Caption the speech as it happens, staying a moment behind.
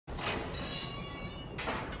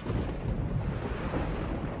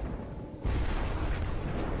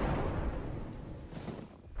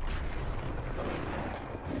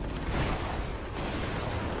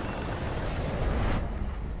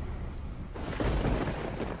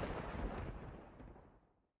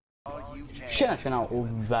Tjena och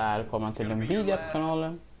välkomna till en video på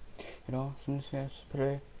kanalen. Idag som ni ser spelar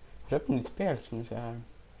vi ett nytt spel som ni ser här.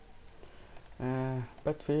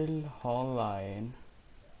 Hardline.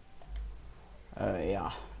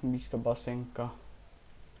 Ja, vi ska bara sänka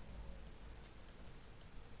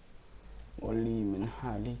volymen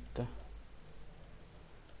här lite.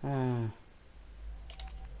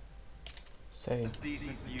 Säg.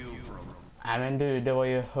 Nej men du, det var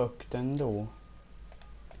ju högt ändå.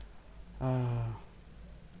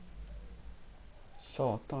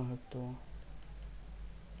 Satan högt då.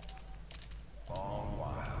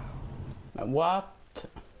 Men what?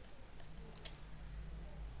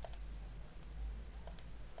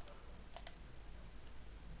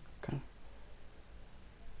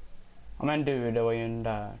 Ja men du, det var ju en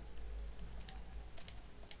där.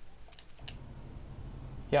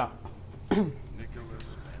 Ja.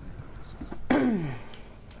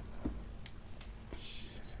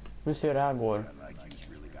 Vi ser hur det här går.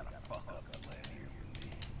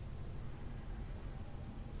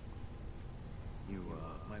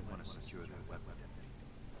 Might want to secure that weapon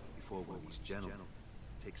before one of these gentlemen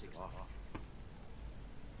takes it off.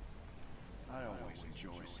 I always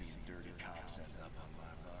enjoy seeing dirty cops end up on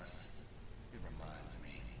my bus. It reminds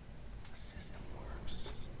me, the system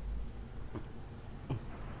works.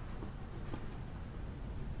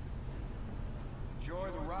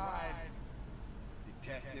 Enjoy the ride,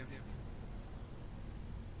 detective.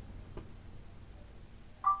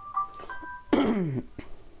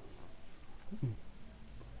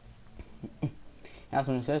 Ja,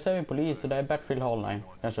 som ni ser så är vi polis och det är Battlefield Hardline.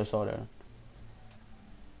 Kanske jag sa det.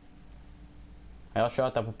 Jag har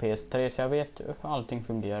kört det på PS3 så jag vet hur allting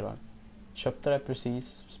fungerar. Köpte det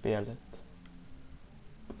precis spelet.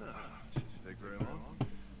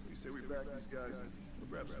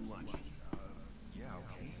 Yeah,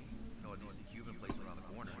 okay. No, a decent Cuban place around the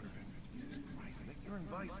corner. Jesus Christ, Nick, you're in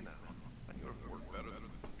Vice now. And you're work better than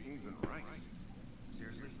beans and rice.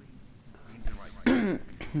 Seriously? Beans and rice?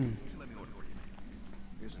 Let me order for you.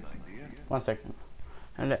 Here's an idea. One second.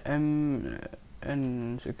 Eller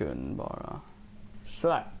en sekund bara.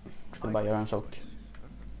 Sådär. Ska bara göra en sak. I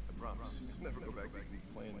promise. Never go back to eating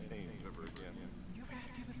plantains ever again. You've had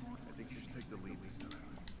to give it for it. I think you should take the lead this time,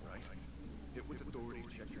 right? Hit with authority,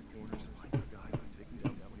 check your corners, find your guy, and take him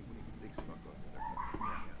down when he big smuck on for their car.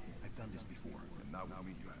 Yeah, I've done this before. And not with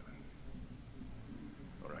me, you haven't.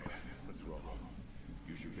 All right, let's roll.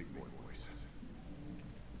 Use your big boy voice.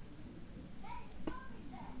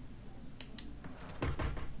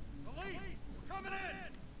 Police! Coming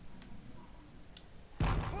in!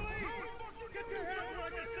 Police! Get your hands where I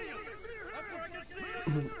can see them! Up where I can see us!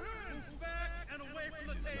 Move back and away from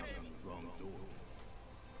the table! Wrong door.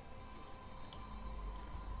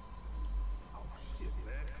 Oh shit,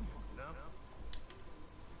 man. Come on now.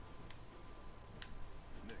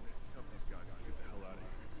 Nick, help these guys. Let's get the hell out of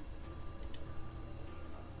here.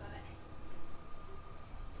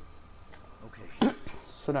 Okay,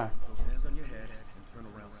 Sådär. those hands on your head and turn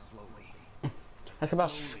around slowly. Jag ska bara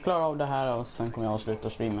klara av det här och sen kommer jag avsluta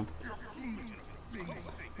streamen.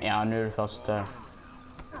 Ja, nu är det först där.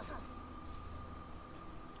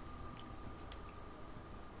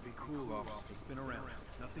 Be cool, officer. Spin around.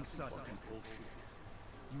 Nothing sudden. Fucking bullshit.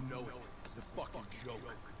 You know it. It's a fucking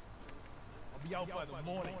joke. I'll be out by the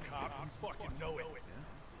morning, cop. You fucking know it.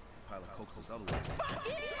 Yeah? Pile of cokes those other ways.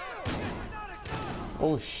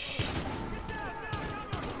 Oh shit.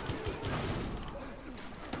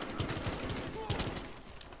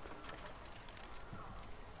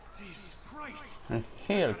 Jesus Christ! En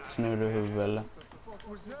helt snurrig huvud eller? What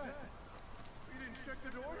was that? You didn't check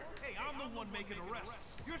the door? Hey, I'm the one making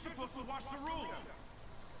arrests. You're supposed to watch the room.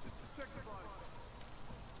 Just check the body.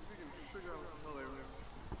 We can figure out what the hell they were into.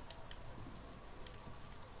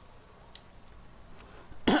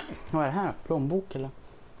 Vad är det här? Plånbok eller?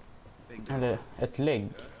 Eller ett lägg?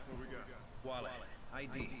 What we got? Wallet.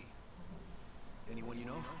 ID. Anyone you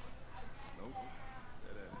know? Nope.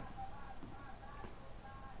 Dead end.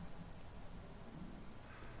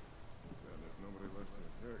 Well, there's nobody left to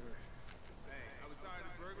interrogate. Hey, I was tired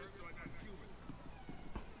of burgers, so I got Cuban.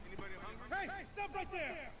 Anybody hungry? Hey, stop right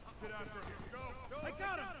there! Get after him. Go, go! I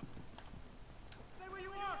got him! Stay where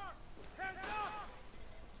you are! Hands up!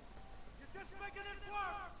 You're just making this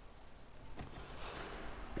work!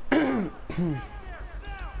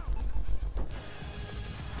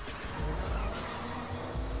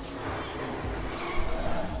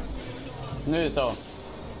 Nu så.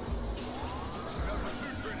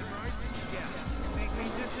 Yeah. Maintain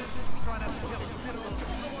distance. Try not to kill him.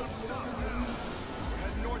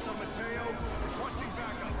 Head north on Mateo. Requesting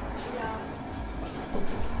backup.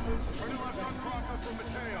 Turn left on Crocker from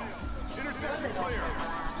Mateo. Intercept Section clear.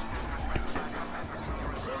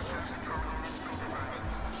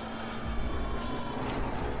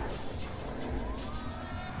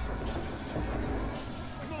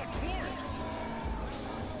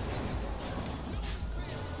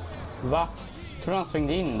 Va? Tror han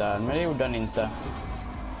svängde in där, men det gjorde han inte.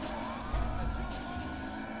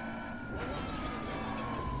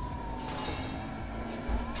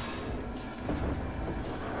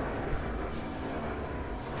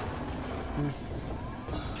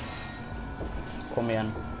 Kom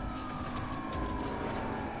igen.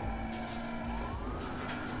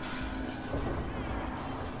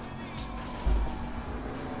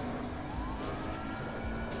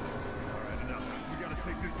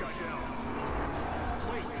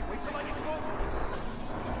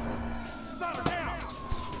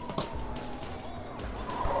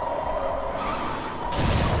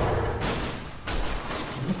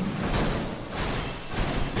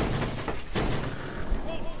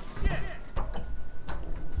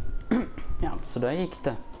 Ja, så där gick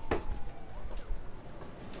det.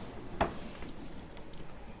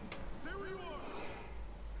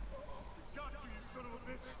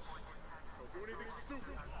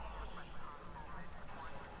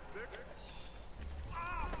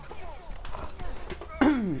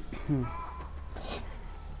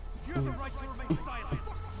 You have the right to remain silent.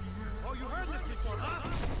 Oh, you heard this before, huh?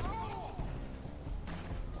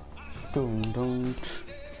 Dum dum.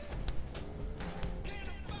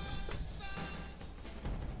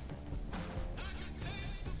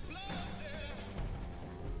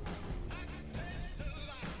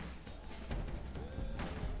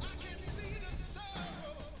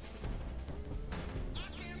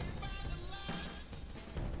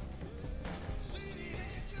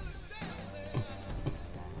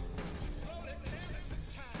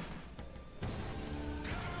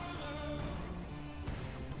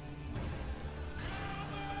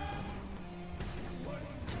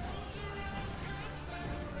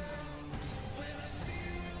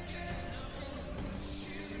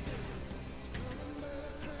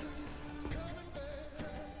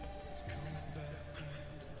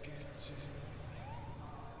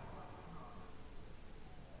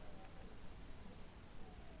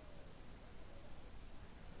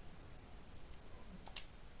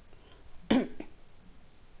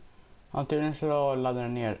 Antingen så laddar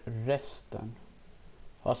den ner resten.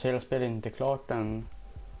 Alltså hela spelet är inte klart än.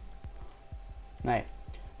 Nej.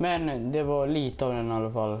 Men det var lite av den i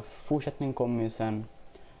alla fall. Fortsättningen kommer ju sen.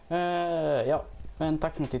 Ja. Men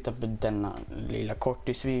tack för att ni tittade på denna lilla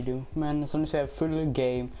kortisvideo. Men som ni ser, full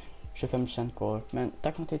game. 25% kvar. Men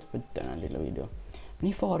tack för att ni tittade på denna lilla video.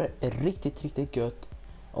 Ni får ha det riktigt gött.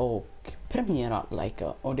 Och premiera,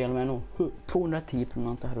 likea och dela med nog 210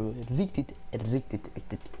 prenumeranter. Det här var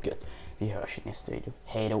riktigt gött. Vi hörs i nästa video.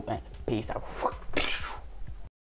 Hej då and peace out.